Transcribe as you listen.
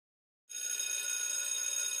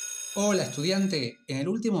Hola estudiante, en el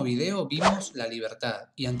último video vimos la libertad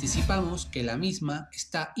y anticipamos que la misma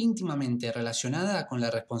está íntimamente relacionada con la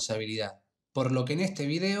responsabilidad, por lo que en este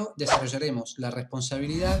video desarrollaremos la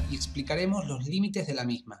responsabilidad y explicaremos los límites de la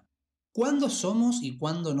misma. ¿Cuándo somos y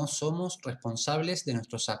cuándo no somos responsables de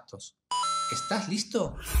nuestros actos? ¿Estás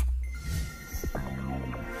listo?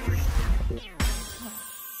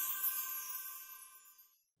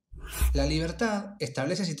 La libertad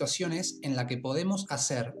establece situaciones en las que podemos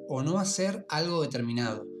hacer o no hacer algo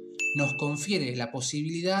determinado. Nos confiere la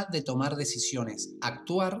posibilidad de tomar decisiones,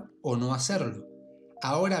 actuar o no hacerlo.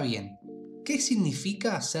 Ahora bien, ¿qué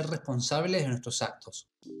significa ser responsables de nuestros actos?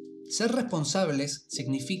 Ser responsables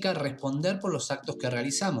significa responder por los actos que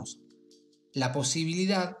realizamos. La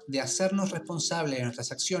posibilidad de hacernos responsables de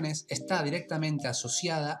nuestras acciones está directamente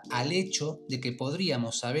asociada al hecho de que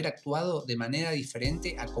podríamos haber actuado de manera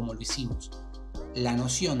diferente a como lo hicimos. La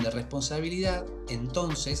noción de responsabilidad,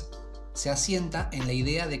 entonces, se asienta en la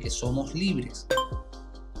idea de que somos libres.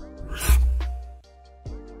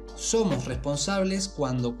 Somos responsables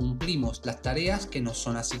cuando cumplimos las tareas que nos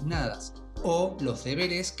son asignadas o los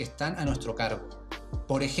deberes que están a nuestro cargo.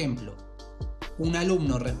 Por ejemplo, un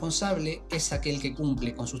alumno responsable es aquel que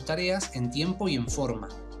cumple con sus tareas en tiempo y en forma,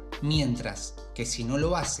 mientras que si no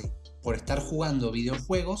lo hace por estar jugando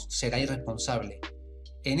videojuegos será irresponsable.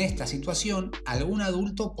 En esta situación, algún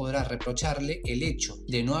adulto podrá reprocharle el hecho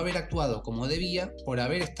de no haber actuado como debía por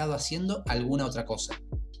haber estado haciendo alguna otra cosa.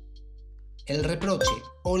 El reproche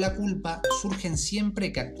o la culpa surgen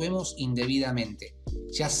siempre que actuemos indebidamente,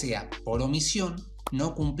 ya sea por omisión,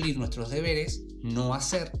 no cumplir nuestros deberes, no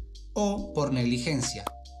hacer, o por negligencia.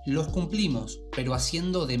 Los cumplimos, pero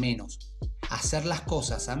haciendo de menos, hacer las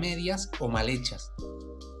cosas a medias o mal hechas.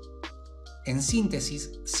 En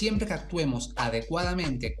síntesis, siempre que actuemos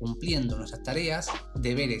adecuadamente cumpliendo nuestras tareas,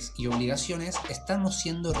 deberes y obligaciones, estamos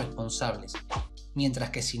siendo responsables, mientras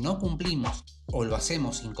que si no cumplimos o lo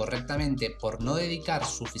hacemos incorrectamente por no dedicar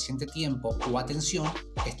suficiente tiempo o atención,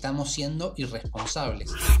 estamos siendo irresponsables.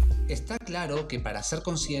 Está claro que para ser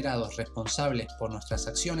considerados responsables por nuestras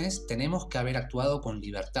acciones tenemos que haber actuado con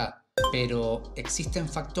libertad, pero existen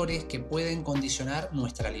factores que pueden condicionar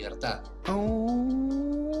nuestra libertad.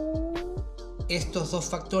 Estos dos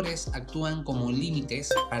factores actúan como límites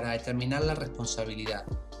para determinar la responsabilidad.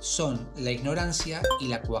 Son la ignorancia y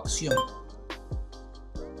la coacción.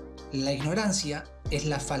 La ignorancia es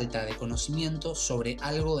la falta de conocimiento sobre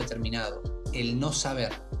algo determinado, el no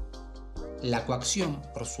saber. La coacción,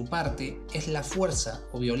 por su parte, es la fuerza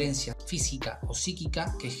o violencia física o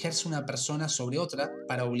psíquica que ejerce una persona sobre otra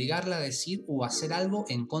para obligarla a decir o hacer algo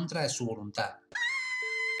en contra de su voluntad.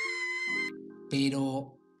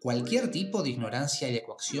 Pero, ¿cualquier tipo de ignorancia y de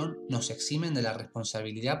coacción nos eximen de la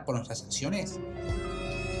responsabilidad por nuestras acciones?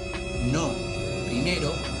 No.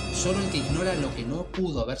 Primero, solo el que ignora lo que no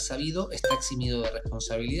pudo haber sabido está eximido de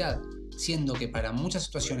responsabilidad, siendo que para muchas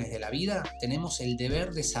situaciones de la vida tenemos el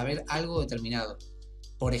deber de saber algo determinado.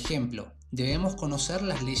 Por ejemplo, debemos conocer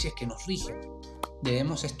las leyes que nos rigen.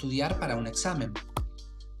 Debemos estudiar para un examen.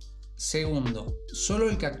 Segundo, solo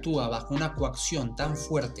el que actúa bajo una coacción tan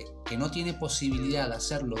fuerte que no tiene posibilidad de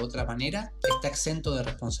hacerlo de otra manera está exento de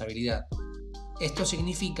responsabilidad. Esto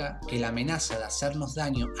significa que la amenaza de hacernos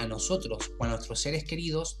daño a nosotros o a nuestros seres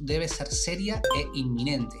queridos debe ser seria e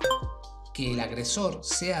inminente, que el agresor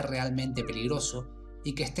sea realmente peligroso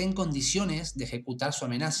y que esté en condiciones de ejecutar su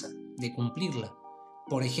amenaza, de cumplirla.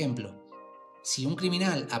 Por ejemplo, si un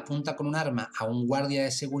criminal apunta con un arma a un guardia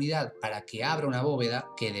de seguridad para que abra una bóveda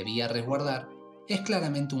que debía resguardar, es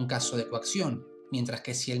claramente un caso de coacción, mientras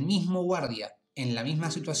que si el mismo guardia, en la misma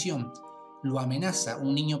situación, lo amenaza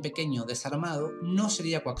un niño pequeño desarmado, no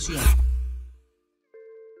sería coacción.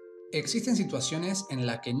 Existen situaciones en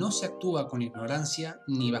las que no se actúa con ignorancia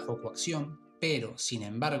ni bajo coacción, pero, sin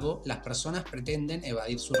embargo, las personas pretenden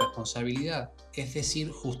evadir su responsabilidad, es decir,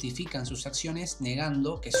 justifican sus acciones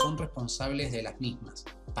negando que son responsables de las mismas.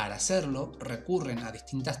 Para hacerlo, recurren a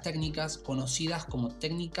distintas técnicas conocidas como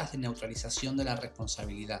técnicas de neutralización de la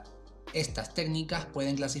responsabilidad. Estas técnicas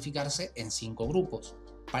pueden clasificarse en 5 grupos.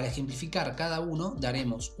 Para ejemplificar cada uno,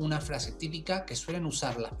 daremos una frase típica que suelen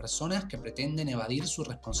usar las personas que pretenden evadir su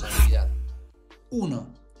responsabilidad.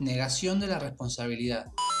 1. Negación de la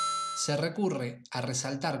responsabilidad. Se recurre a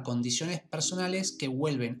resaltar condiciones personales que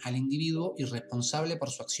vuelven al individuo irresponsable por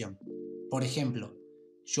su acción. Por ejemplo,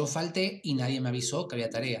 yo falté y nadie me avisó que había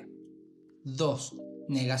tarea. 2.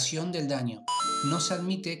 Negación del daño. No se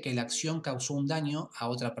admite que la acción causó un daño a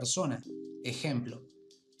otra persona. Ejemplo,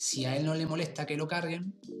 si a él no le molesta que lo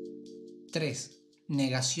carguen. 3.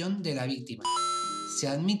 Negación de la víctima. Se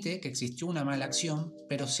admite que existió una mala acción,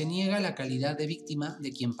 pero se niega la calidad de víctima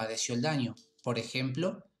de quien padeció el daño. Por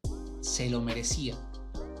ejemplo, se lo merecía.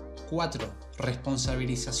 4.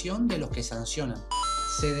 Responsabilización de los que sancionan.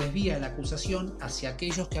 Se desvía la acusación hacia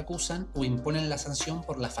aquellos que acusan o imponen la sanción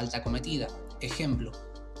por la falta cometida. Ejemplo,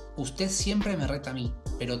 usted siempre me reta a mí,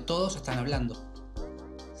 pero todos están hablando.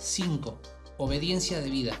 5. Obediencia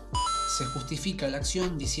debida. Se justifica la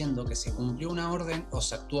acción diciendo que se cumplió una orden o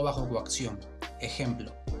se actuó bajo coacción.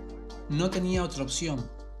 Ejemplo, no tenía otra opción,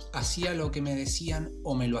 hacía lo que me decían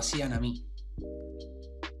o me lo hacían a mí.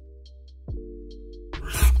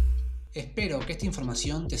 Espero que esta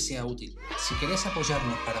información te sea útil. Si querés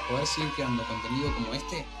apoyarnos para poder seguir creando contenido como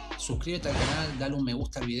este, suscríbete al canal, dale un me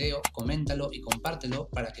gusta al video, coméntalo y compártelo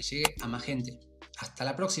para que llegue a más gente. ¡Hasta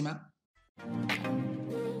la próxima!